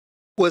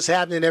What's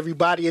happening,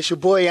 everybody? It's your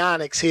boy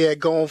Onyx here,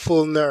 Going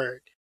Full Nerd.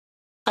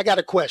 I got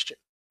a question.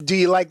 Do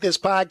you like this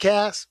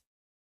podcast?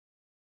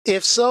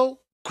 If so,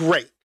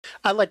 great.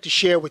 I'd like to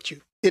share with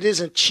you. It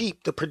isn't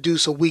cheap to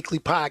produce a weekly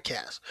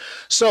podcast,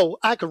 so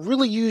I could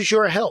really use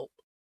your help.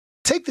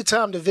 Take the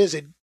time to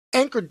visit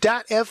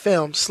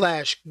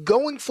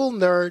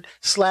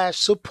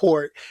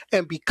anchor.fm/goingfullnerd/support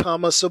and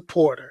become a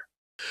supporter.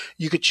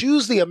 You could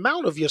choose the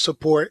amount of your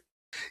support,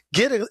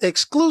 get an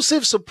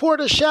exclusive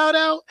supporter shout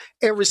out,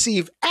 and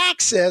receive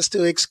access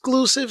to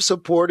exclusive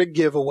supporter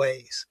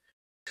giveaways.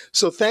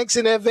 So thanks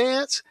in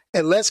advance,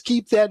 and let's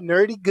keep that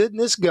nerdy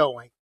goodness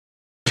going.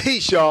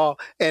 Peace, y'all,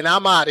 and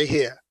I'm out of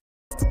here.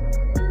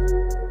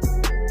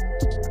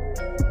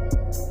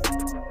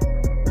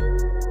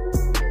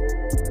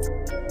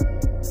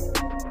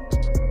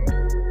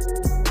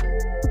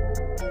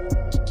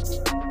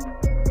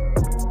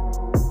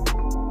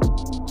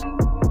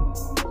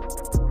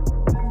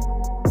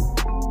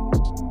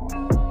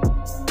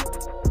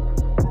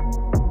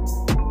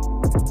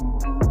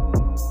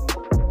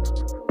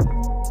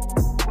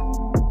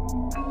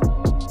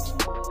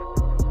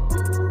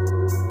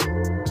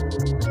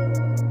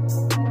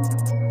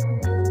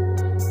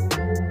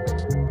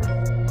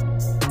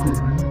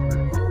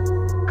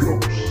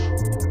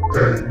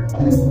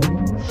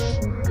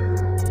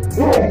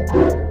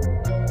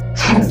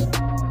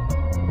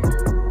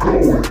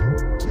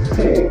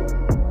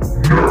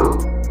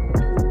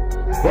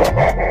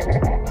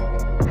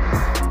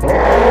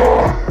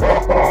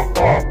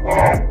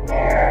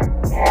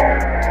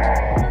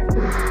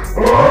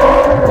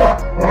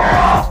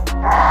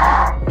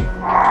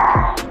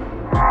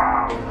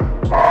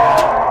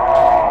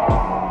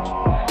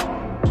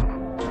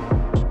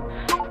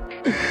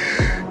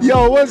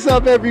 Yo, what's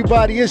up,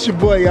 everybody? It's your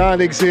boy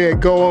Onyx here,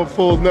 Going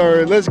Full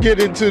Nerd. Let's get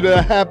into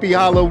the happy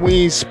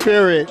Halloween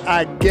spirit,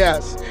 I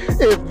guess,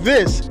 if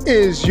this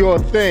is your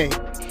thing.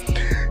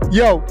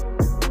 Yo,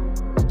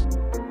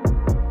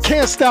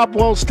 can't stop,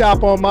 won't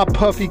stop on my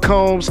Puffy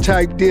Combs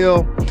type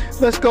deal.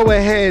 Let's go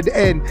ahead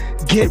and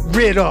get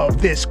rid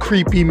of this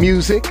creepy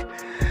music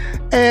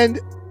and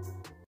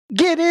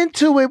get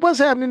into it. What's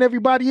happening,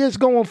 everybody? It's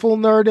Going Full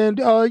Nerd,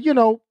 and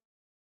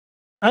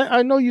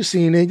I know you've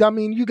seen it. I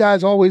mean, you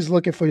guys always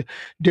looking for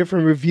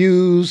different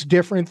reviews,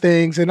 different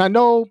things. And I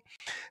know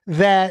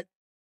that,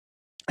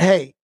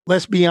 hey,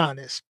 let's be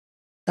honest.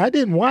 I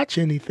didn't watch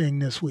anything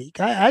this week.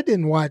 I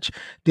didn't watch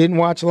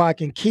Lock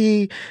and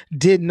Key,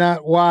 did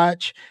not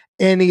watch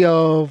any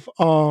of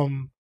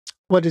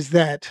what is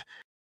that?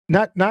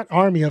 Not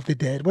Army of the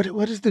Dead.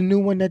 What is the new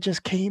one that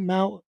just came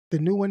out? The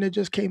new one that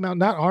just came out,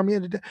 not Army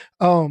of the Dead.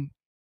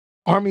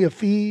 Army of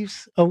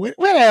Thieves, or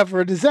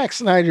whatever, the Zack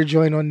Snyder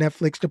joint on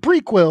Netflix, the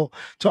prequel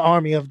to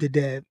Army of the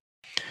Dead,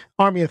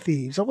 Army of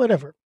Thieves, or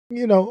whatever.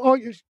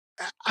 I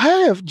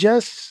have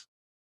just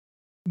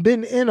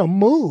been in a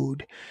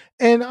mood.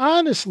 And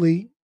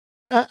honestly,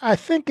 I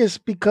think it's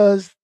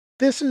because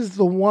this is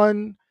the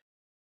one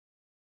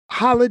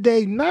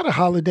holiday, not a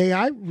holiday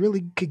I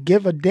really could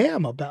give a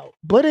damn about.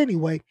 But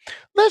anyway,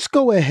 let's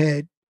go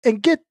ahead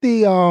and get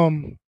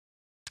the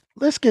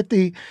let's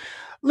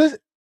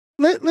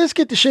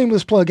get the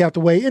shameless plug out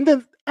the way, and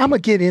then I'm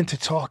going to get into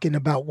talking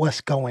about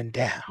what's going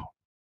down.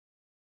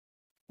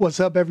 What's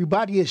up,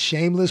 everybody? It's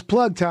shameless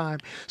plug time.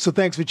 So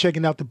thanks for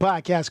checking out the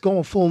podcast,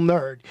 Going Full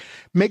Nerd.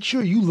 Make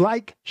sure you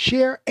like,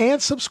 share,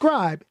 and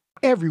subscribe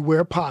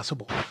everywhere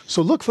possible.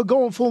 So look for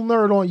Going Full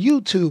Nerd on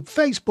YouTube,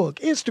 Facebook,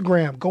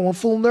 Instagram,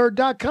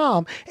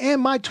 goingfullnerd.com, and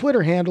my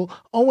Twitter handle,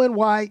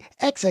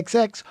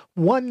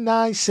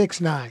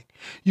 ONYXXX1969.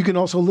 You can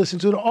also listen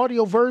to the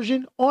audio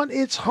version on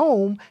its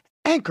home,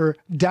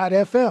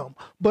 Anchor.fm,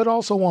 but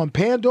also on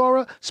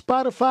Pandora,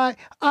 Spotify,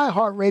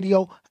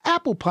 iHeartRadio,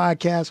 Apple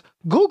Podcasts,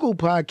 Google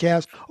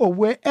Podcasts, or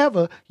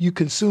wherever you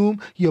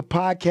consume your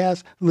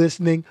podcast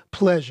listening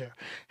pleasure.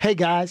 Hey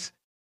guys,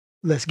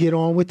 let's get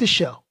on with the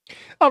show.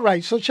 All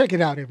right, so check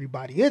it out,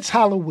 everybody. It's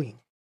Halloween,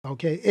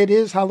 okay? It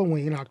is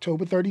Halloween,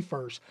 October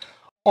 31st,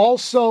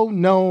 also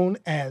known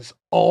as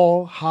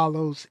All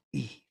Hallows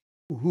Eve.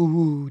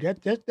 Ooh,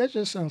 that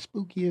just sounds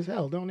spooky as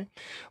hell, don't it?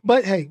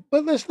 But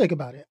let's think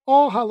about it.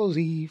 All Hallows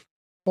Eve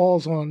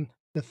falls on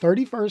the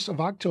 31st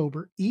of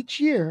October each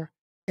year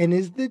and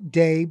is the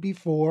day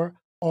before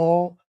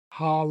All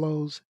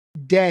Hallows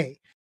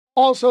Day,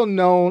 also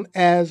known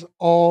as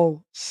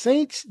All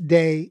Saints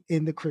Day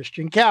in the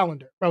Christian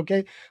calendar.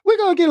 Okay, we're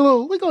gonna get a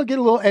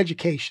little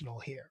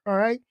educational here. All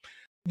right,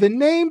 the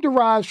name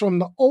derives from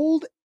the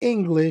Old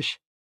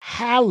English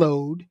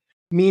hallowed,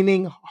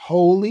 meaning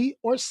holy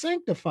or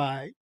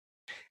sanctified,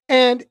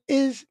 and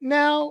is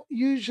now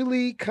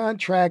usually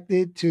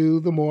contracted to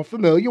the more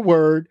familiar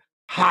word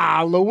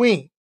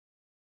Halloween.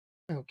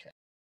 Okay.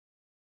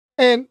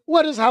 And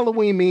what does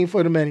Halloween mean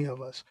for the many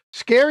of us?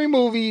 Scary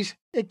movies,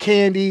 and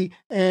candy,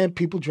 and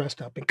people dressed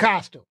up in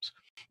costumes.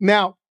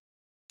 Now,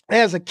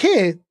 as a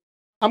kid,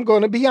 I'm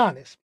going to be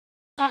honest,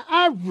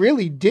 I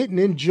really didn't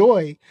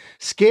enjoy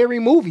scary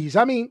movies.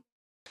 I mean,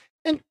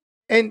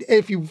 and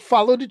if you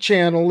follow the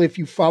channel, if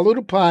you follow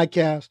the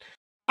podcast,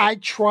 I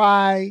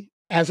try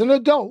as an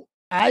adult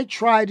I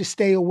try to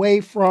stay away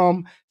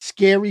from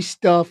scary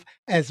stuff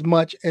as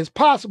much as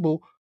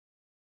possible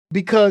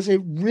because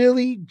it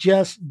really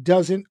just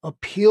doesn't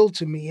appeal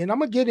to me. And I'm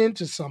going to get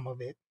into some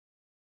of it.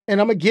 And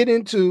I'm going to get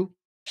into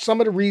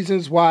some of the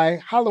reasons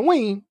why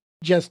Halloween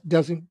just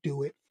doesn't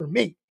do it for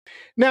me.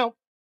 Now,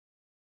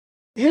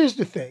 here's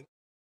the thing.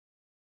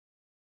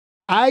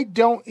 I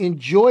don't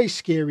enjoy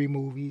scary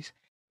movies.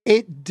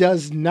 It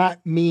does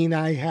not mean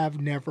I have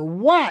never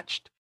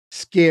watched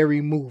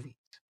scary movies.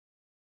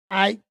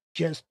 I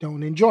just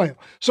don't enjoy them.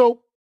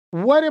 So,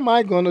 what am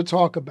I going to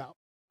talk about?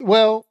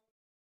 Well,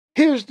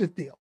 here's the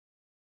deal.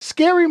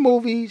 Scary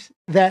movies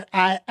that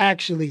I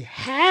actually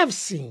have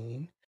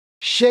seen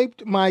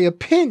shaped my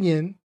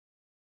opinion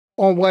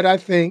on what I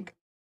think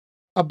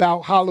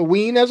about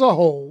Halloween as a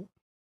whole.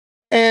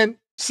 And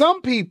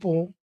some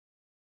people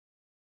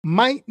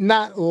might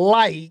not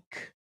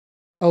like,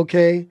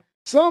 okay?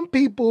 Some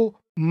people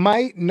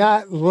might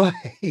not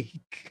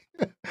like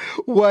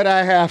what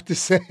I have to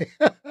say.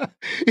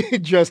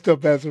 Dressed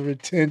up as a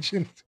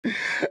retention.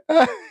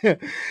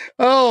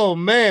 Oh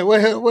man,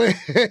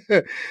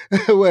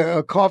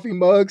 a coffee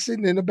mug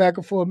sitting in the back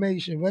of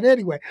formation. But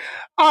anyway,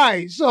 all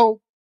right.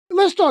 So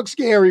let's talk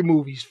scary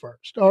movies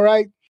first. All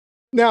right.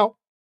 Now,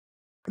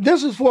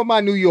 this is for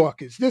my New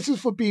Yorkers. This is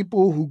for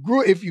people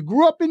who if you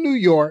grew up in New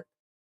York,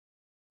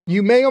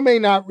 you may or may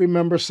not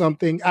remember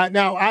something. I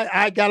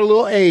got a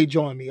little age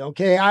on me,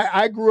 okay?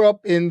 I grew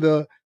up in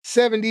the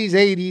 70s,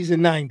 80s,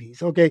 and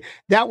 90s, okay?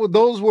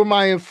 Those were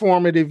my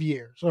informative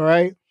years, all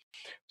right?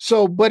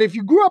 So, but if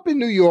you grew up in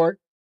New York,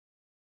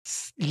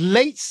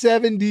 late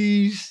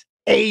 70s,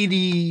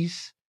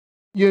 80s,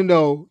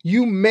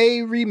 you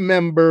may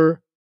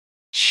remember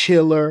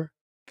Chiller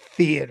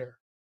Theater,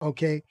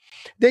 okay?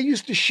 They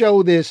used to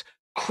show this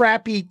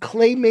crappy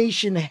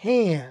claymation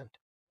hand,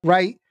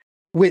 right?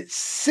 With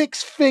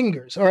 6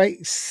 fingers, all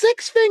right?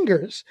 6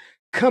 fingers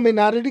coming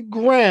out of the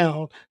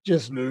ground,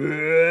 just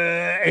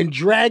and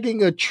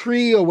dragging a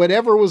tree or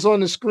whatever was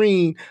on the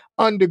screen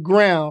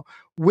underground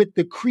with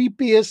the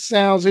creepiest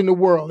sounds in the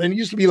world. And it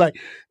used to be like,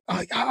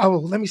 oh,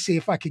 let me see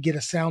if I could get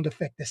a sound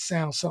effect that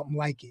sounds something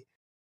like it.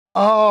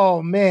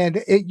 Oh man,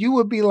 you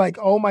would be like,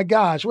 oh my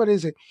gosh, what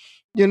is it?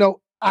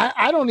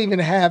 I don't even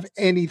have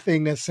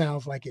anything that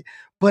sounds like it,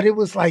 but it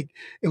was like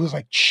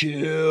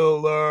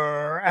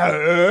chiller.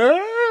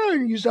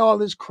 And you saw all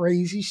this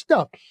crazy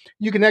stuff.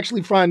 You can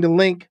actually find the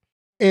link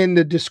in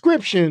the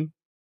description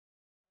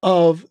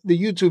of the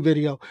YouTube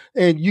video,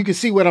 and you can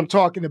see what I'm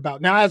talking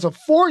about. Now, as a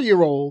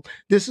 4-year-old,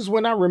 this is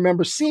when I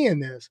remember seeing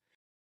this.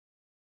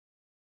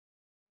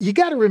 You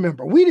got to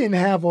remember, we didn't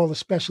have all the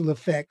special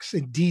effects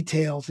and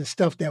details and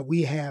stuff that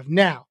we have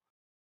now.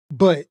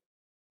 But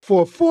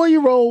for a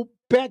 4-year-old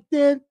back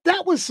then,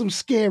 that was some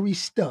scary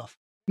stuff.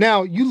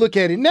 Now, you look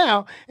at it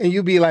now and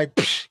you'll be like,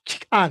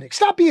 Onyx,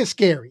 stop being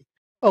scary.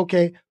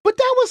 Okay. But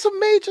that was some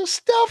major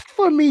stuff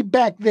for me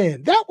back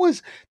then. That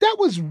was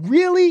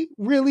really,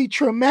 really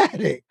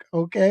traumatic.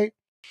 Okay.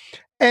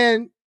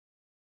 And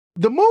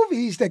the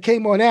movies that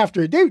came on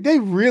after, they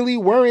really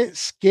weren't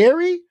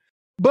scary.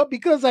 But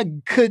because I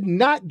could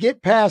not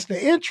get past the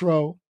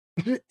intro,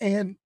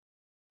 and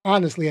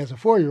honestly, as a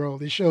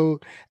 4-year-old, it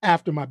showed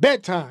after my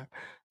bedtime.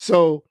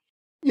 So,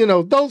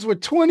 those were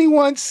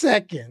 21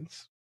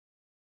 seconds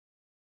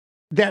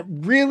that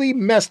really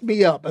messed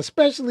me up,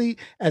 especially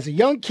as a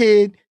young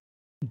kid,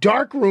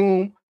 dark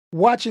room,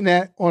 watching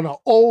that on an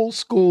old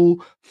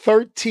school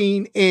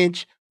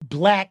 13-inch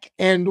black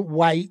and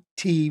white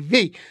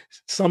TV.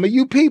 Some of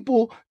you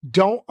people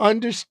don't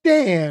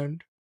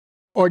understand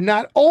or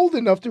not old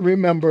enough to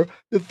remember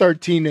the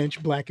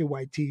 13-inch black and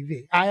white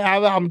TV.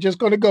 I'm just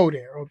going to go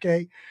there,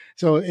 okay?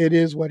 So it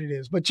is what it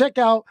is. But check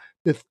out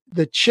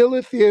the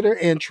Chiller Theater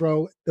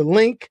intro.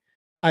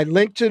 I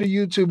linked to the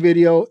YouTube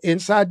video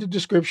inside the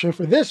description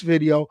for this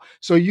video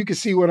so you can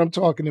see what I'm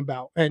talking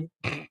about. And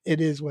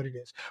it is what it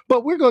is.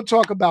 But we're going to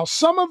talk about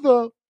some of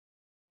the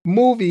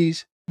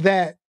movies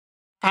that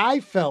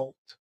I felt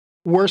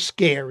were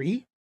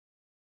scary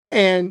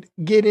and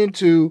get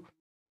into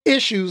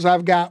issues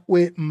I've got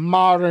with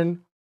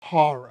modern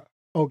horror.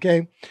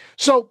 Okay.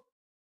 So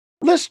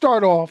let's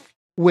start off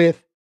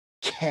with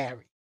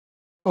Carrie.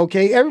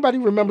 Okay. Everybody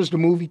remembers the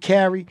movie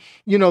Carrie,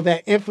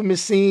 that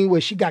infamous scene where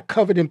she got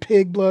covered in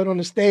pig blood on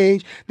the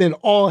stage, then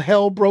all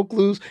hell broke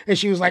loose and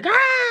she was like,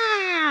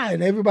 ah,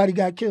 and everybody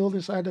got killed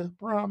inside the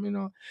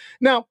prom.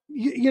 Now,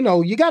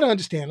 you got to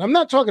understand, I'm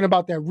not talking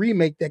about that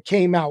remake that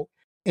came out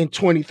in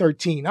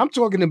 2013. I'm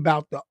talking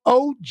about the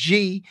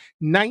OG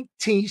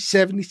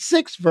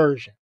 1976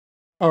 version.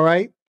 All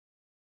right.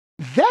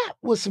 That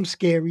was some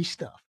scary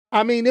stuff.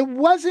 I mean, it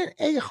wasn't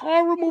a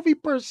horror movie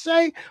per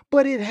se,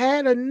 but it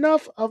had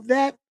enough of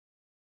that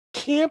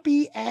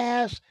campy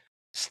ass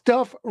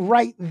stuff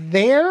right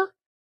there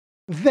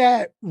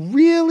that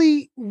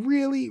really,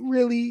 really,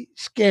 really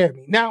scared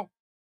me. Now,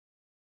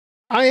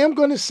 I am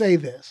going to say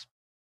this.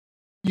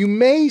 You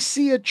may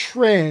see a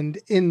trend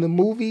in the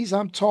movies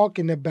I'm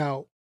talking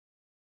about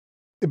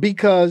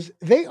because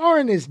they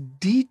aren't as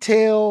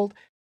detailed,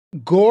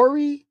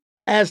 gory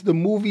as the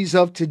movies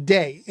of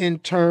today in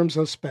terms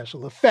of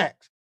special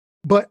effects.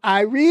 But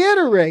I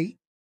reiterate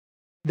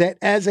that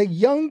as a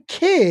young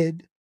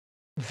kid,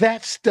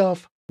 that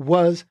stuff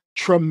was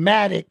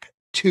traumatic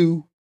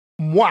to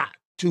moi,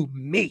 to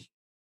me.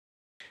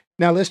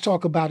 Now let's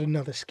talk about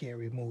another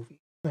scary movie.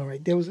 All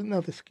right, there was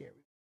another scary.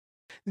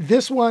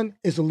 This one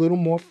is a little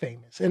more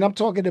famous, and I'm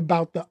talking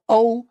about the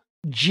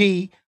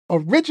OG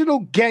original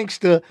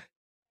gangster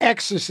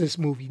Exorcist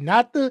movie,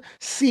 not the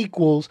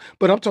sequels,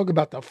 but I'm talking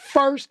about the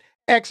first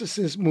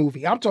Exorcist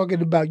movie. I'm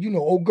talking about,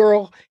 old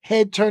girl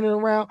head turning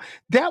around.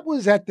 That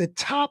was at the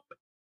top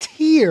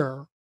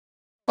tier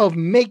of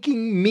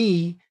making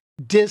me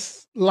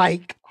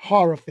dislike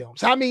horror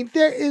films. I mean,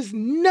 there is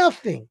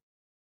nothing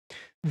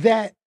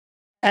that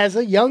as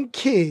a young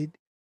kid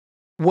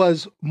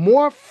was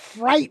more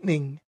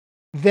frightening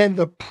than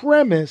the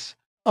premise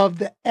of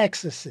The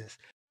Exorcist.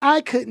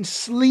 I couldn't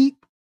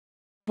sleep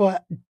for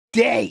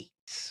days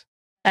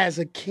as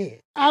a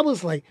kid. I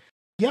was like,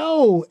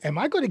 yo, am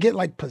I going to get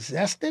like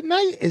possessed at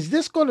night? Is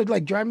this going to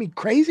like drive me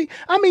crazy?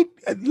 I mean,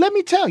 let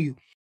me tell you,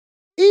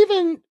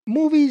 even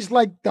movies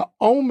like the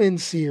Omen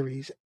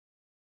series,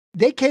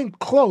 they came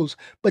close,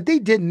 but they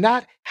did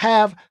not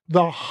have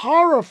the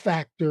horror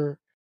factor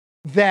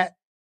that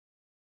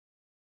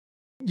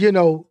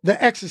The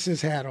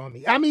Exorcist had on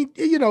me. I mean,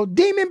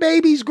 demon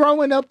babies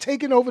growing up,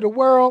 taking over the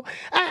world.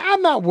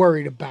 I'm not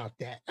worried about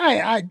that.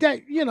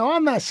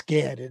 I'm not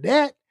scared of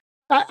that.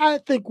 I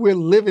think we're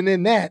living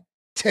in that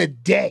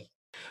today.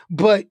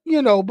 But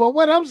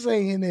what I'm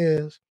saying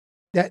is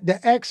that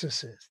The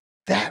Exorcist,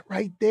 that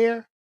right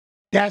there,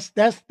 that's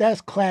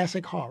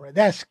classic horror.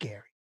 That's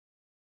scary.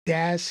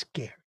 That's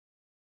scary.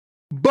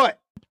 But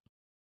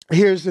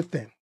here's the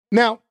thing.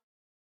 Now,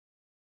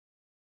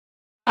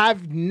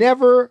 I've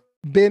never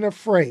been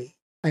afraid,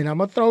 and I'm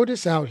going to throw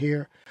this out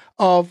here,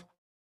 of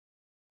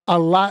a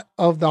lot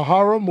of the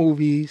horror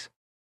movies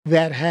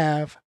that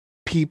have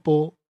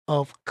people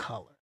of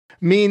color,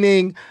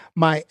 meaning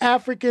my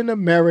African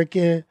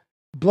American,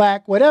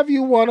 Black, whatever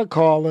you want to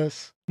call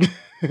us,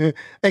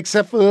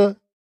 except for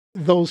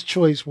those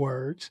choice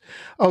words.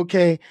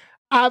 Okay.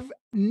 I've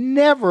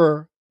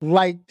never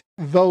liked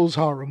those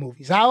horror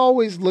movies. I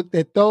always looked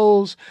at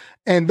those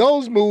and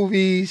those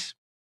movies,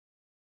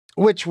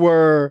 which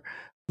were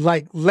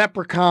like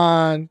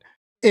Leprechaun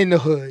in the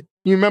Hood.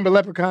 You remember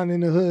Leprechaun in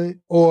the Hood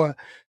or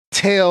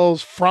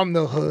Tales from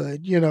the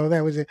Hood?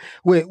 That was it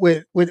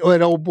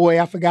with old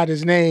boy. I forgot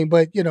his name,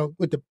 but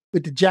with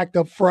the jacked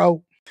up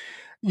fro.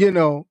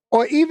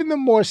 Or even the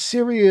more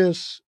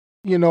serious,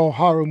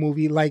 horror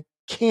movie like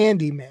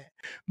Candyman,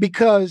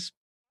 because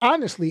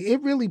honestly,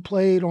 it really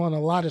played on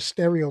a lot of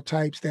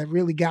stereotypes that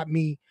really got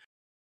me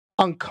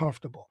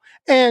uncomfortable.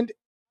 And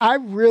I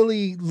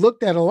really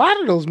looked at a lot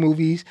of those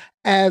movies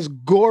as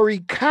gory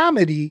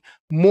comedy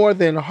more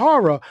than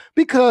horror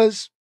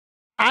because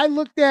I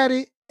looked at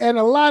it, and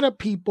a lot of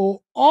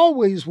people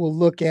always will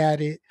look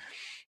at it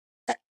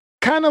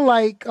kind of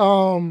like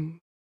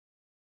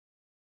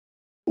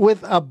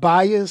with a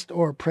biased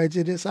or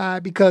prejudiced eye,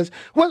 because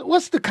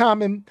what's the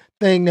common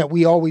thing that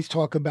we always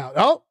talk about?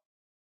 Oh,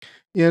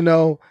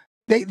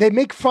 they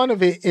make fun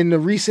of it in the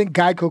recent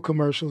Geico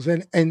commercials,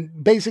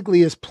 and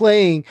basically is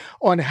playing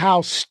on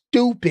how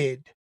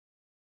stupid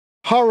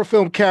horror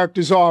film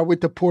characters are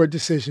with the poor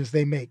decisions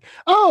they make.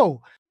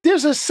 Oh,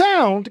 there's a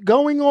sound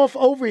going off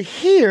over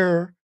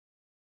here.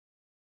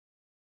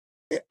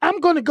 I'm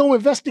going to go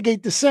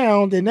investigate the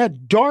sound in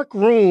that dark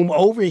room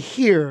over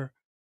here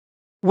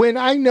when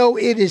I know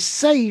it is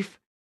safe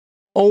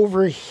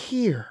over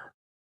here.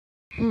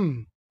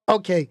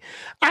 Okay,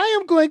 I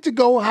am going to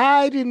go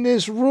hide in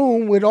this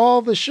room with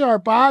all the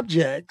sharp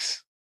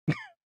objects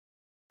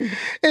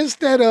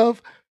instead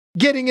of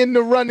getting in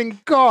the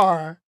running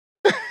car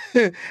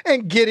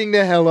and getting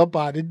the hell up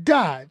out of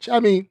Dodge.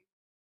 I mean,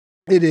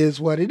 it is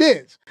what it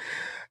is,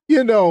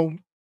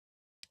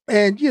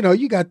 And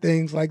you got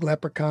things like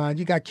Leprechaun,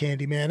 you got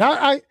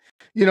Candyman.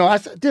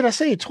 Did I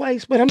say it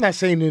twice? But I'm not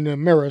saying it in the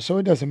mirror, so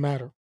it doesn't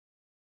matter.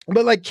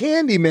 But like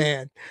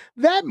Candyman,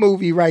 that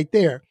movie right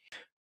there.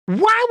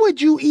 Why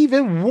would you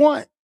even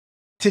want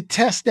to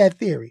test that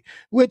theory,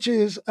 which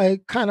is a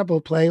kind of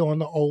a play on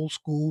the old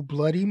school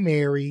Bloody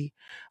Mary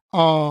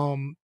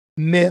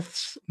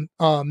mythos,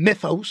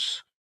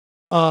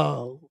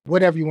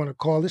 whatever you want to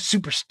call it,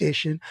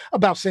 superstition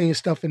about saying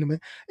stuff in the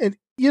and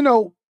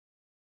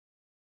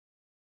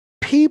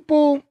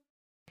people,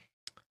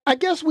 I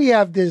guess we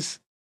have this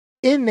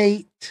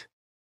innate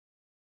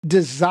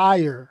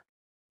desire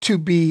to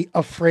be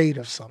afraid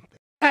of something.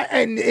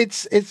 And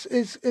it's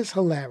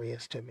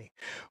hilarious to me.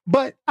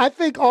 But I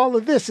think all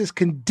of this is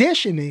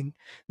conditioning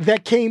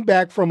that came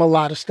back from a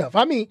lot of stuff.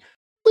 I mean,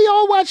 we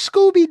all watched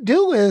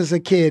Scooby-Doo as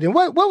a kid. And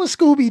what was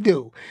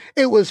Scooby-Doo?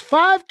 It was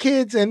 5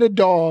 kids and a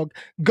dog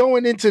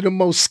going into the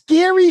most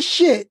scary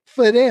shit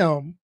for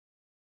them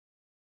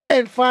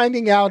and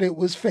finding out it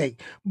was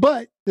fake.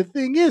 But the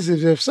thing is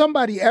if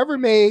somebody ever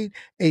made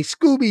a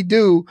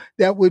Scooby-Doo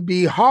that would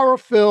be horror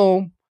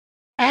film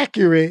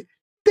accurate,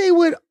 they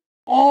would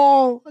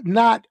all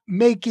not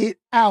make it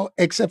out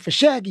except for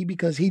Shaggy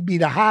because he'd be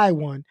the high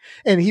one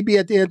and he'd be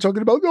at the end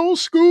talking about, "Oh,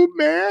 Scoob,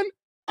 man.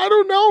 I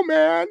don't know,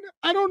 man.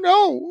 I don't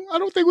know. I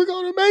don't think we're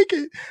going to make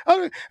it."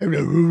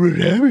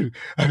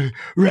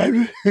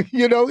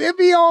 It'd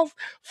be all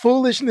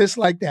foolishness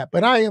like that.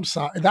 But I am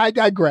sorry. I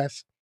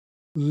digress.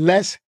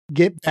 Let's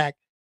get back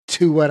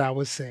to what I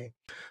was saying.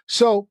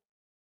 So,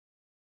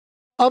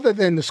 other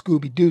than the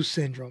Scooby-Doo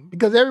syndrome,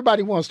 because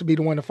everybody wants to be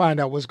the one to find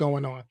out what's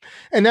going on.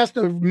 And that's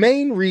the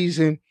main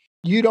reason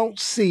you don't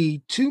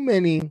see too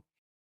many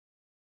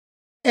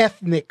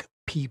ethnic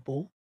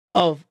people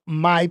of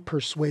my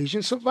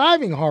persuasion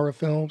surviving horror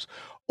films,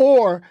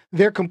 or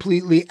they're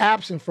completely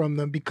absent from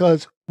them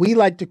because we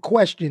like to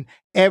question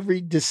every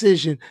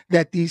decision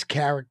that these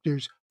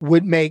characters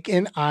would make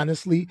and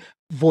honestly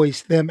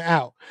voice them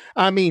out.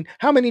 I mean,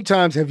 how many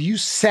times have you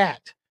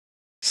sat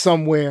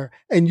somewhere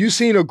and you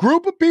seen a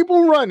group of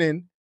people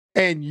running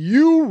and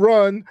you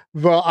run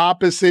the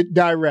opposite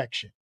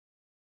direction?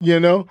 You're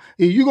going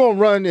to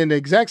run in the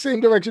exact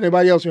same direction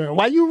everybody else running.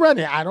 Why you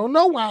running? I don't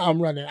know why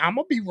I'm running. I'm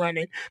going to be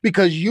running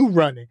because you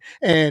running.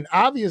 And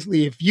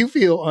obviously, if you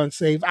feel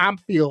unsafe, I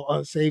feel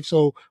unsafe.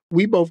 So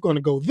we both going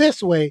to go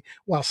this way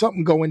while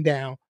something going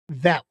down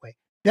that way.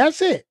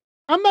 That's it.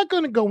 I'm not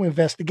going to go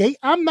investigate.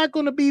 I'm not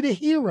going to be the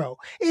hero.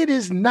 It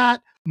is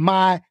not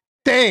my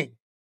thing.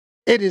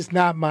 It is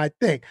not my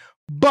thing.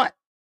 But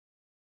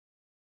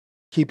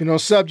keeping on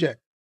subject,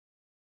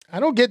 I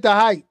don't get the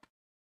hype.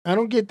 I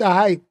don't get the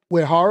hype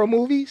with horror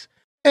movies,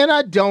 and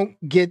I don't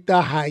get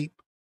the hype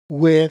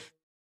with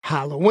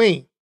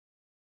Halloween.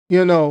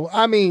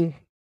 I mean,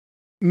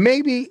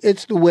 maybe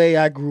it's the way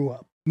I grew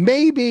up.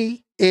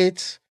 Maybe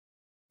it's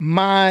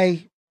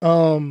my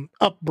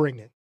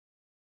upbringing.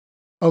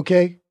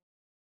 Okay?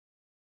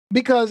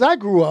 Because I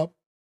grew up,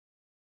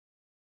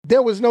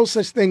 there was no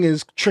such thing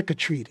as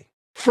trick-or-treating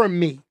from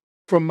me,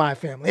 from my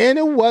family. And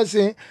it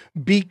wasn't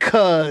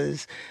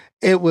because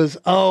it was,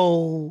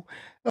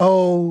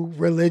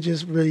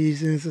 religious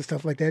reasons and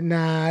stuff like that.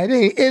 Nah, it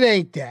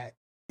ain't that.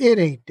 It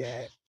ain't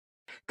that.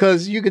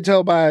 Because you could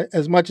tell by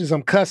as much as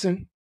I'm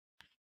cussing,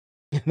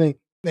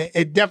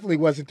 it definitely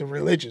wasn't the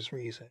religious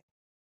reason.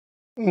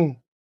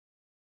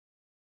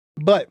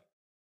 But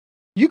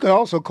you could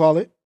also call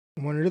it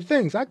one of the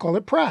things. I call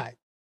it pride.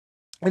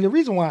 And the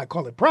reason why I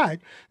call it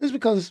pride is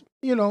because,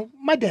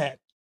 my dad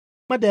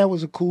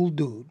was a cool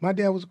dude.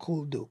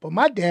 But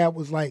my dad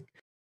was like,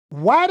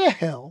 why the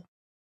hell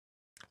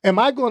am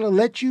I going to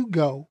let you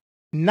go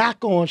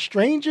knock on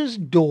strangers'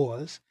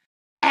 doors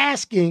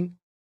asking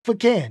for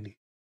candy?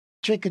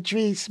 Trick or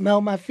treat, smell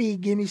my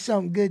feet, give me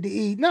something good to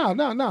eat. No.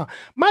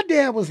 My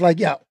dad was like,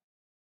 yo,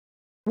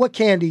 what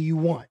candy you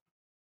want?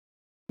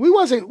 We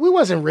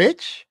wasn't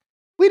rich.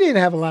 We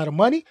didn't have a lot of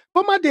money.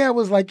 But my dad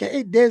was like,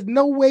 hey, there's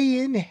no way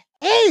in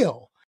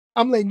hell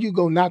I'm letting you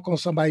go knock on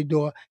somebody's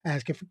door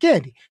asking for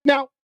candy.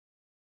 Now,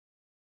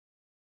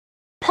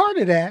 part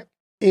of that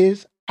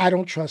is I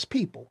don't trust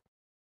people.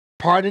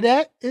 Part of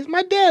that is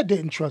my dad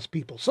didn't trust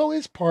people. So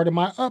it's part of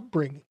my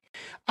upbringing.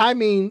 I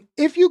mean,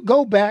 if you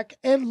go back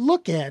and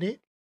look at it,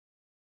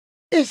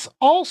 it's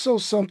also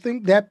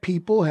something that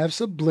people have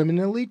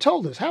subliminally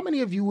told us. How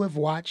many of you have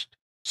watched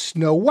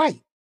Snow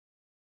White?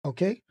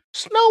 Okay.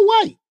 Snow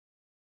White.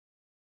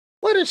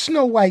 What did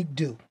Snow White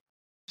do?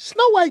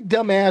 Snow White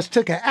dumbass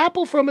took an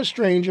apple from a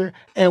stranger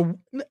and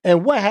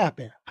what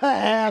happened? Her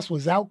ass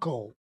was out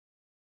cold.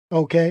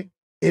 Okay.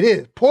 It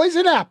is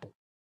poison apple.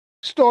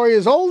 Story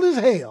is old as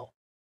hell.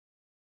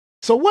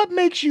 So what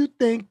makes you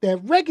think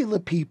that regular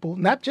people,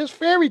 not just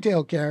fairy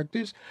tale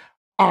characters,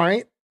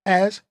 aren't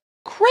as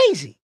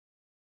crazy?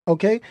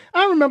 Okay.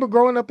 I remember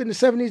growing up in the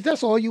 70s,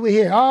 that's all you would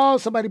hear. Oh,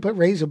 somebody put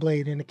razor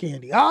blade in the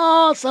candy.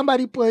 Oh,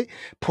 somebody put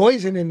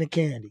poison in the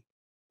candy.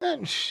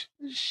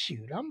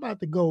 Shoot, I'm about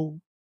to go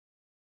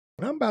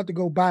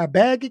buy a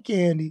bag of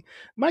candy.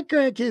 My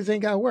grandkids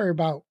ain't got to worry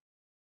about,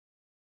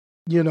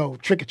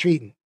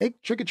 trick-or-treating. Hey,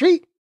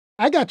 trick-or-treat.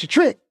 I got your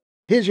trick.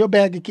 Here's your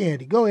bag of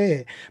candy. Go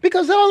ahead.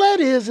 Because all that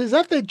is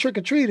I think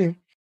trick-or-treating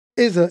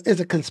is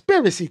a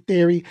conspiracy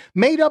theory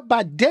made up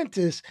by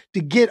dentists to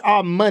get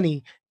our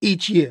money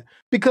each year.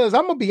 Because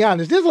I'm going to be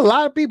honest, there's a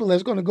lot of people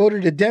that's going to go to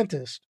the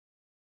dentist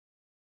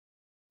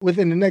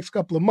within the next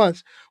couple of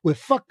months with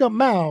fucked up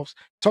mouths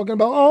talking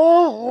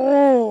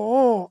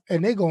about,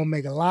 and they're going to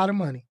make a lot of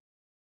money.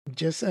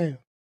 Just saying.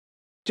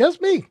 Just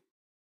me.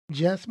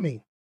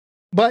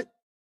 But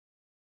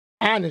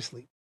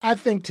honestly, I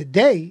think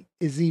today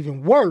is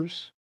even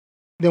worse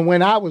than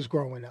when I was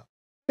growing up,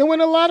 than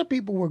when a lot of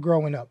people were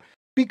growing up,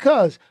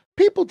 because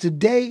people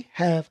today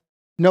have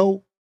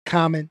no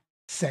common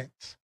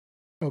sense.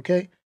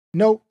 Okay?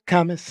 No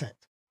common sense.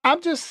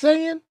 I'm just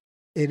saying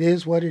it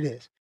is what it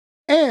is.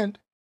 And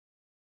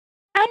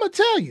I'm going to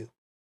tell you,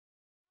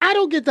 I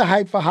don't get the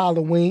hype for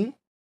Halloween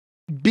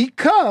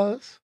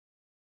because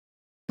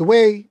the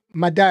way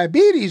my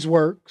diabetes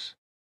works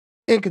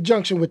in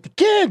conjunction with the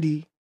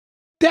candy,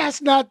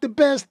 that's not the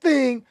best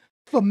thing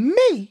for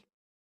me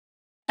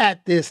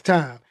at this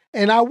time.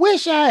 And I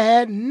wish I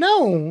had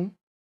known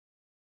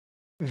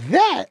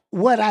that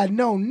what I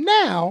know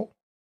now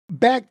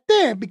back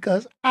then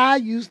because I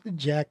used to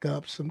jack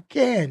up some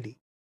candy.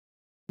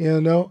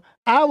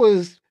 I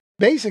was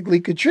basically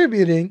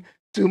contributing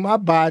to my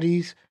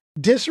body's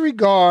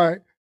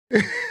disregard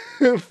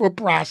for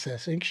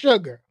processing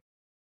sugar.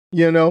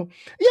 Yeah,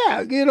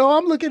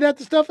 I'm looking at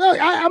the stuff.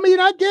 I mean,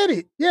 I get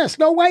it. Yeah,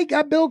 Snow White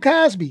got Bill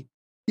Cosby.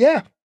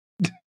 Yeah,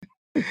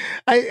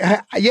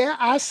 yeah,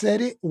 I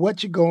said it.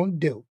 What you gonna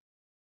do?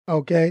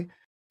 Okay,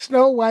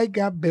 Snow White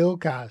got Bill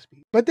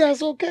Cosby, but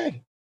that's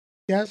okay.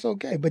 That's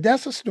okay. But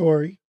that's a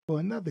story for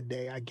another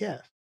day, I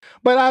guess.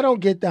 But I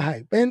don't get the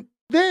hype. And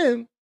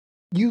then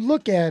you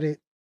look at it.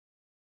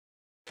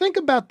 Think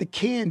about the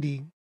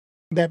candy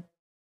that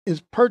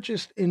is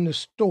purchased in the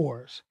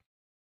stores.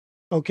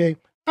 Okay,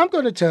 I'm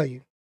going to tell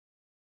you.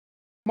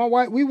 My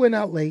wife, we went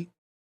out late.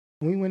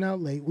 We went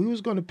out late. We was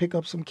going to pick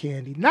up some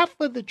candy, not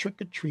for the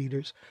trick or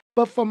treaters,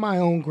 but for my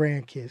own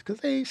grandkids,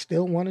 because they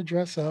still want to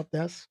dress up.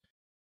 That's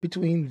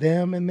between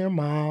them and their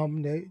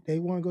mom. They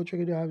want to go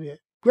trick or treat.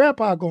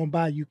 Grandpa gonna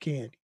buy you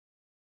candy.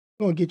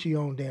 Gonna get you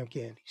your own damn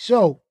candy.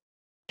 So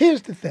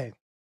here's the thing.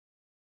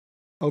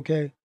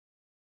 Okay,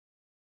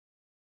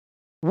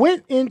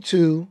 went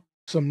into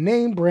some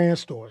name brand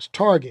stores,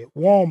 Target,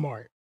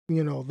 Walmart,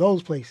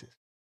 those places.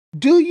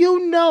 Do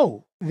you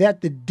know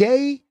that the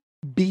day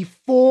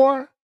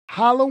before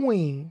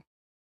Halloween,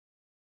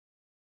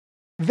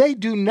 they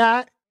do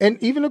not,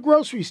 and even the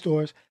grocery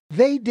stores,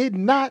 they did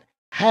not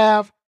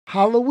have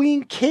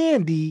Halloween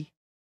candy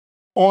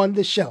on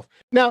the shelf.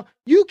 Now,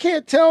 you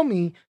can't tell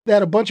me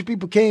that a bunch of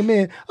people came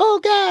in, oh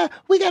God,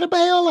 we got to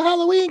buy all the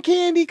Halloween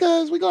candy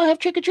because we're going to have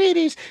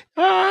trick-or-treaters.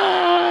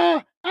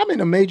 I'm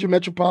in a major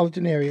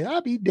metropolitan area.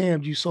 I'll be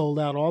damned you sold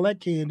out all that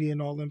candy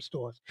in all them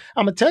stores.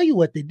 I'm going to tell you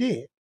what they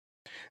did.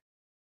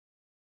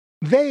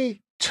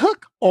 They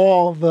took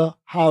all the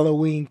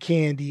Halloween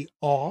candy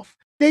off.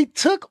 They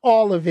took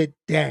all of it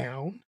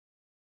down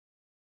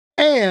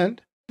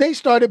and they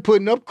started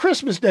putting up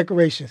Christmas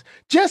decorations.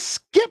 Just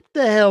skip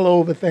the hell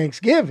over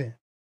Thanksgiving.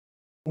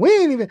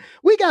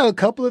 We got a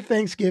couple of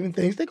Thanksgiving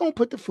things. They're going to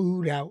put the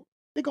food out.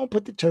 They're going to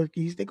put the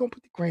turkeys. They're going to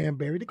put the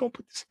cranberry. They're going to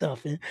put the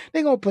stuff in.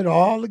 They're going to put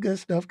all the good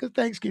stuff because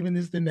Thanksgiving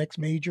is the next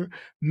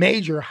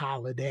major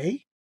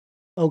holiday.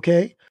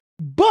 Okay.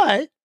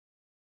 But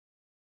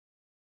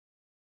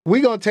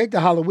we're going to take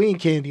the Halloween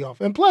candy off.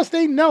 And plus,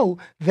 they know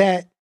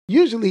that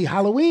usually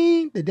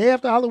Halloween, the day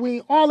after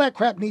Halloween, all that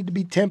crap need to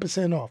be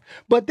 10% off.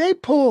 But they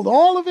pulled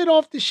all of it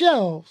off the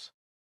shelves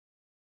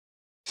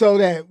so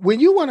that when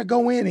you want to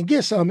go in and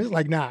get some, it's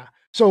like, nah.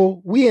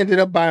 So we ended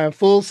up buying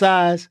full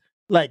size,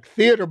 like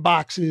theater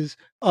boxes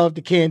of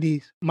the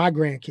candies my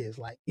grandkids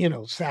like,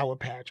 Sour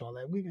Patch, all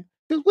that.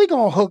 Because we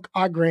going to hook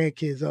our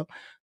grandkids up.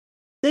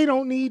 They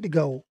don't need to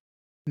go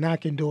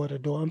knocking door to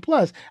door. And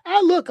plus,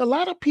 a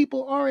lot of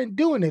people aren't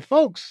doing it,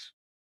 folks.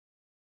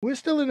 We're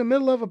still in the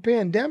middle of a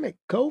pandemic,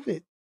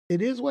 COVID.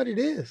 It is what it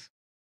is.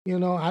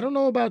 I don't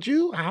know about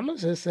you. I'm going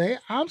to just say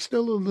I'm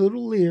still a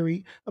little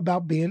leery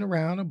about being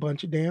around a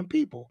bunch of damn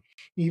people.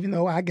 Even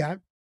though I got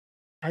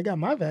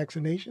my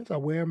vaccinations, I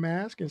wear a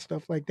mask and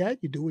stuff like that.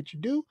 You do what you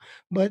do,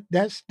 but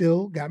that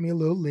still got me a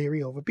little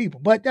leery over people.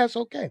 But that's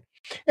okay.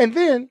 And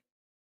then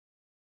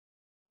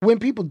when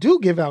people do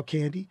give out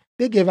candy,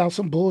 they give out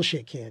some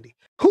bullshit candy.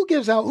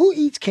 Who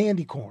eats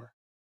candy corn?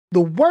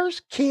 The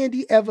worst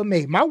candy ever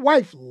made. My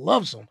wife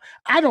loves them.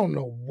 I don't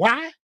know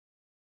why.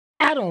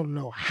 I don't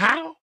know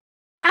how.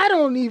 I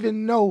don't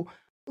even know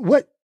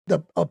what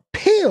the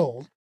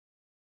appeal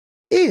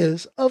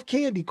is of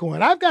candy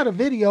corn. I've got a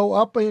video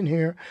up in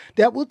here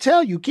that will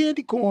tell you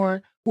candy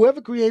corn,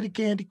 whoever created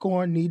candy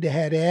corn need to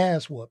have their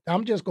ass whooped.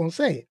 I'm just going to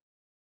say it.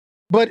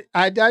 But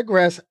I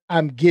digress.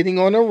 I'm getting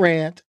on a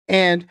rant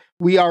and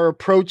we are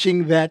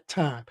approaching that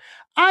time.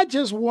 I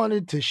just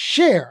wanted to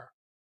share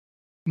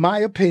my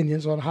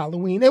opinions on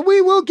Halloween and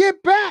we will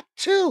get back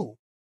to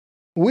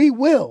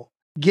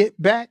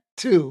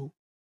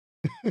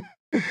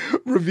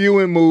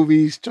reviewing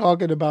movies,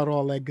 talking about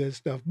all that good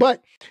stuff.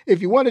 But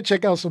if you want to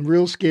check out some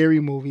real scary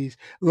movies,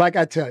 like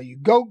I tell you,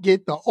 go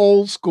get the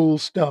old school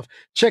stuff.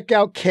 Check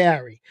out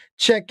Carrie,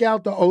 check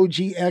out the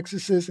OG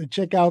Exorcist, and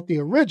check out the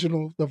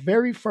original, the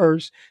very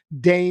first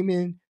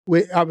Damon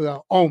with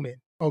Omen.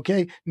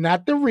 Okay,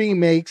 not the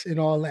remakes and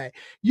all that.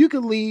 You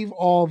can leave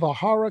all the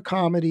horror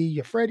comedy,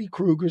 your Freddy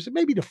Krueger's, and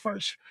maybe the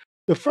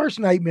first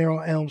Nightmare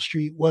on Elm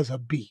Street was a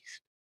beast.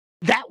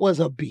 That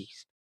was a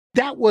beast.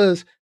 That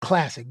was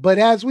classic. But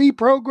as we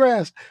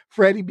progressed,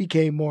 Freddy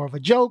became more of a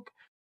joke,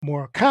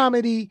 more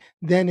comedy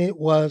than it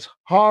was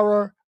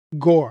horror,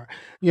 gore.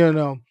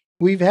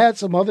 We've had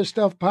some other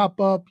stuff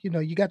pop up.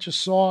 You got your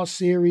Saw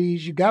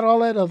series, you got all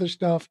that other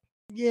stuff.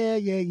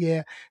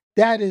 Yeah.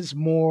 That is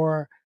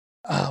more,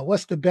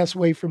 what's the best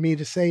way for me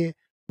to say it?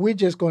 We're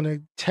just going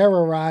to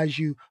terrorize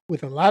you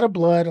with a lot of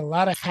blood, a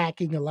lot of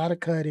hacking, a lot of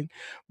cutting.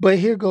 But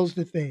here goes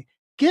the thing.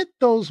 Get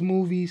those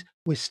movies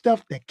with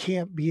stuff that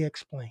can't be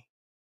explained.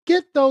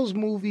 Get those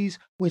movies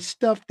with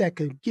stuff that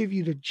can give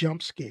you the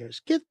jump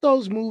scares. Get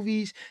those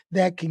movies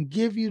that can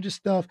give you the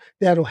stuff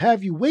that'll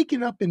have you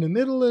waking up in the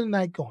middle of the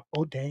night going,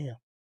 oh, damn.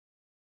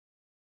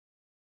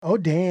 Oh,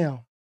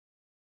 damn.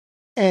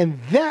 And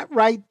that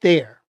right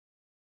there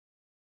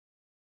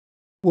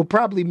will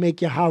probably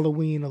make your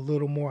Halloween a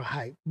little more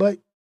hype. But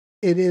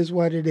it is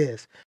what it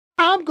is.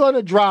 I'm going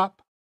to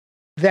drop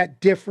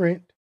that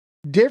different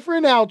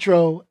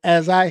outro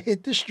as I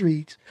hit the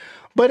streets.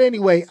 But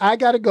anyway, I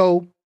got to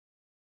go.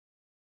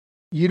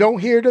 You don't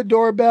hear the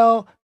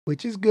doorbell,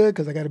 which is good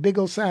because I got a big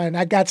old sign.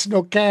 I got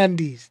no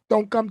candies.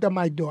 Don't come to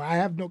my door. I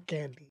have no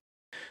candy.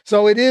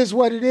 So it is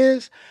what it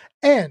is.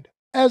 And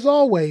as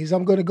always,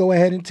 I'm going to go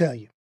ahead and tell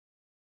you.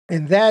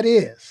 And that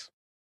is,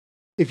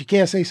 if you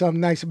can't say something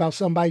nice about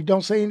somebody,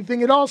 don't say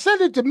anything at all.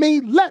 Send it to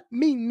me. Let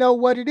me know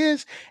what it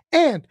is.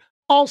 And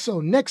also,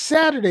 next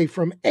Saturday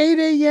from 8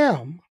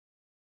 a.m.,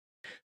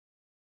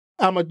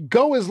 I'm going to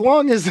go as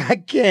long as I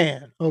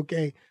can,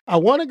 okay? I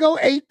want to go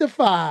 8 to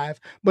 5,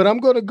 but I'm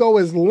going to go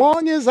as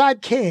long as I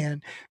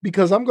can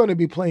because I'm going to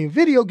be playing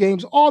video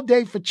games all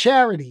day for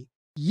charity.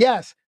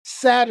 Yes,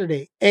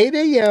 Saturday, 8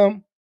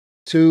 a.m.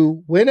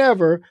 to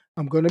whenever.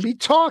 I'm going to be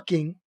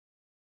talking.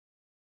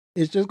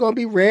 It's just going to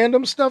be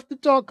random stuff to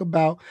talk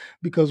about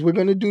because we're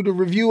going to do the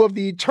review of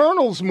the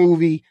Eternals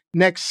movie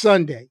next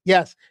Sunday.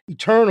 Yes,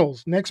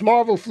 Eternals, next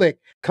Marvel flick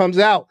comes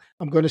out.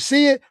 I'm going to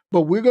see it,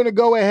 but we're going to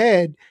go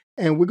ahead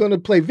and we're going to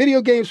play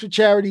video games for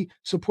charity,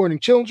 supporting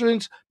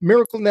Children's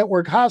Miracle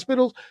Network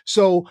hospitals.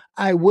 So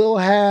I will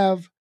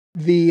have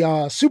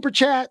the super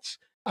chats.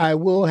 I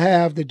will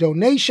have the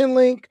donation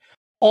link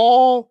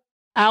all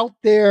out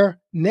there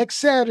next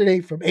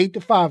Saturday from 8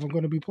 to 5. I'm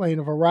going to be playing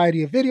a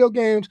variety of video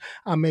games.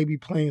 I may be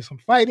playing some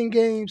fighting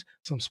games,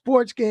 some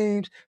sports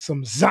games,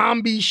 some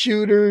zombie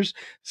shooters,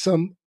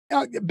 some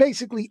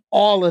basically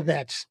all of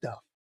that stuff.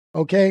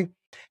 Okay.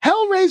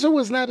 Hellraiser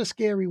was not a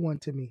scary one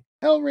to me.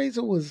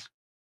 Hellraiser was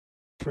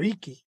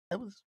freaky. That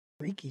was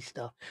freaky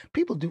stuff.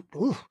 People do,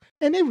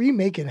 and they're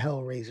remaking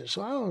Hellraiser.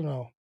 So I don't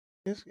know.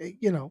 It's,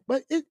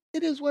 but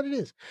it is what it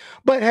is.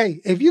 But hey,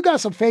 if you got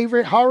some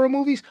favorite horror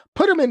movies,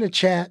 put them in the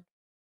chat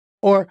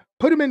or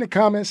put them in the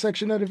comment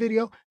section of the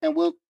video, and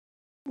we'll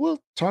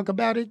talk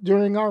about it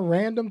during our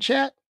random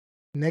chat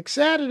next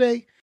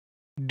Saturday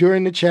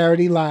during the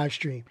charity live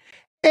stream.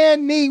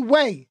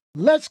 Anyway,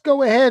 let's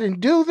go ahead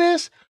and do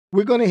this.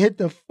 We're going to hit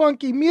the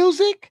funky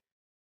music,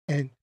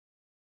 and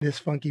this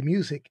funky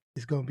music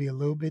is going to be a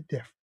little bit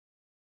different.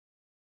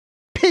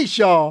 Peace,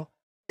 y'all,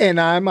 and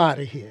I'm out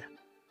of here.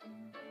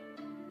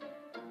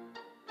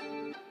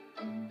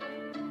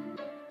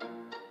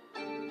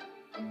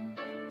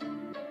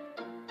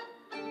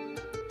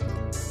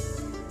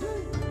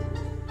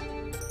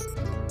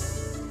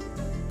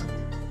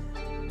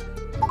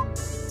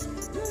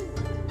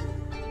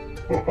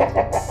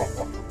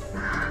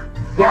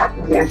 That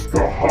was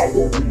the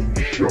Halloween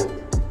show.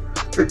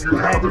 If you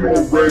haven't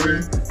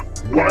already,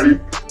 like,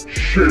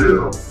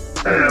 share,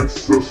 and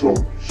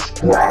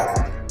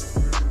subscribe.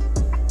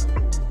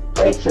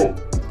 Also,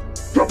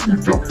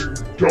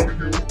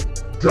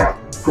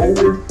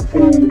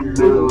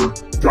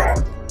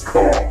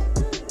 www.goingfullnerd.com.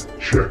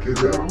 Check it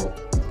out.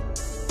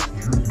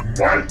 You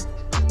might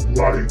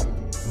like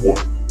what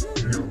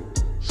you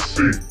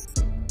see.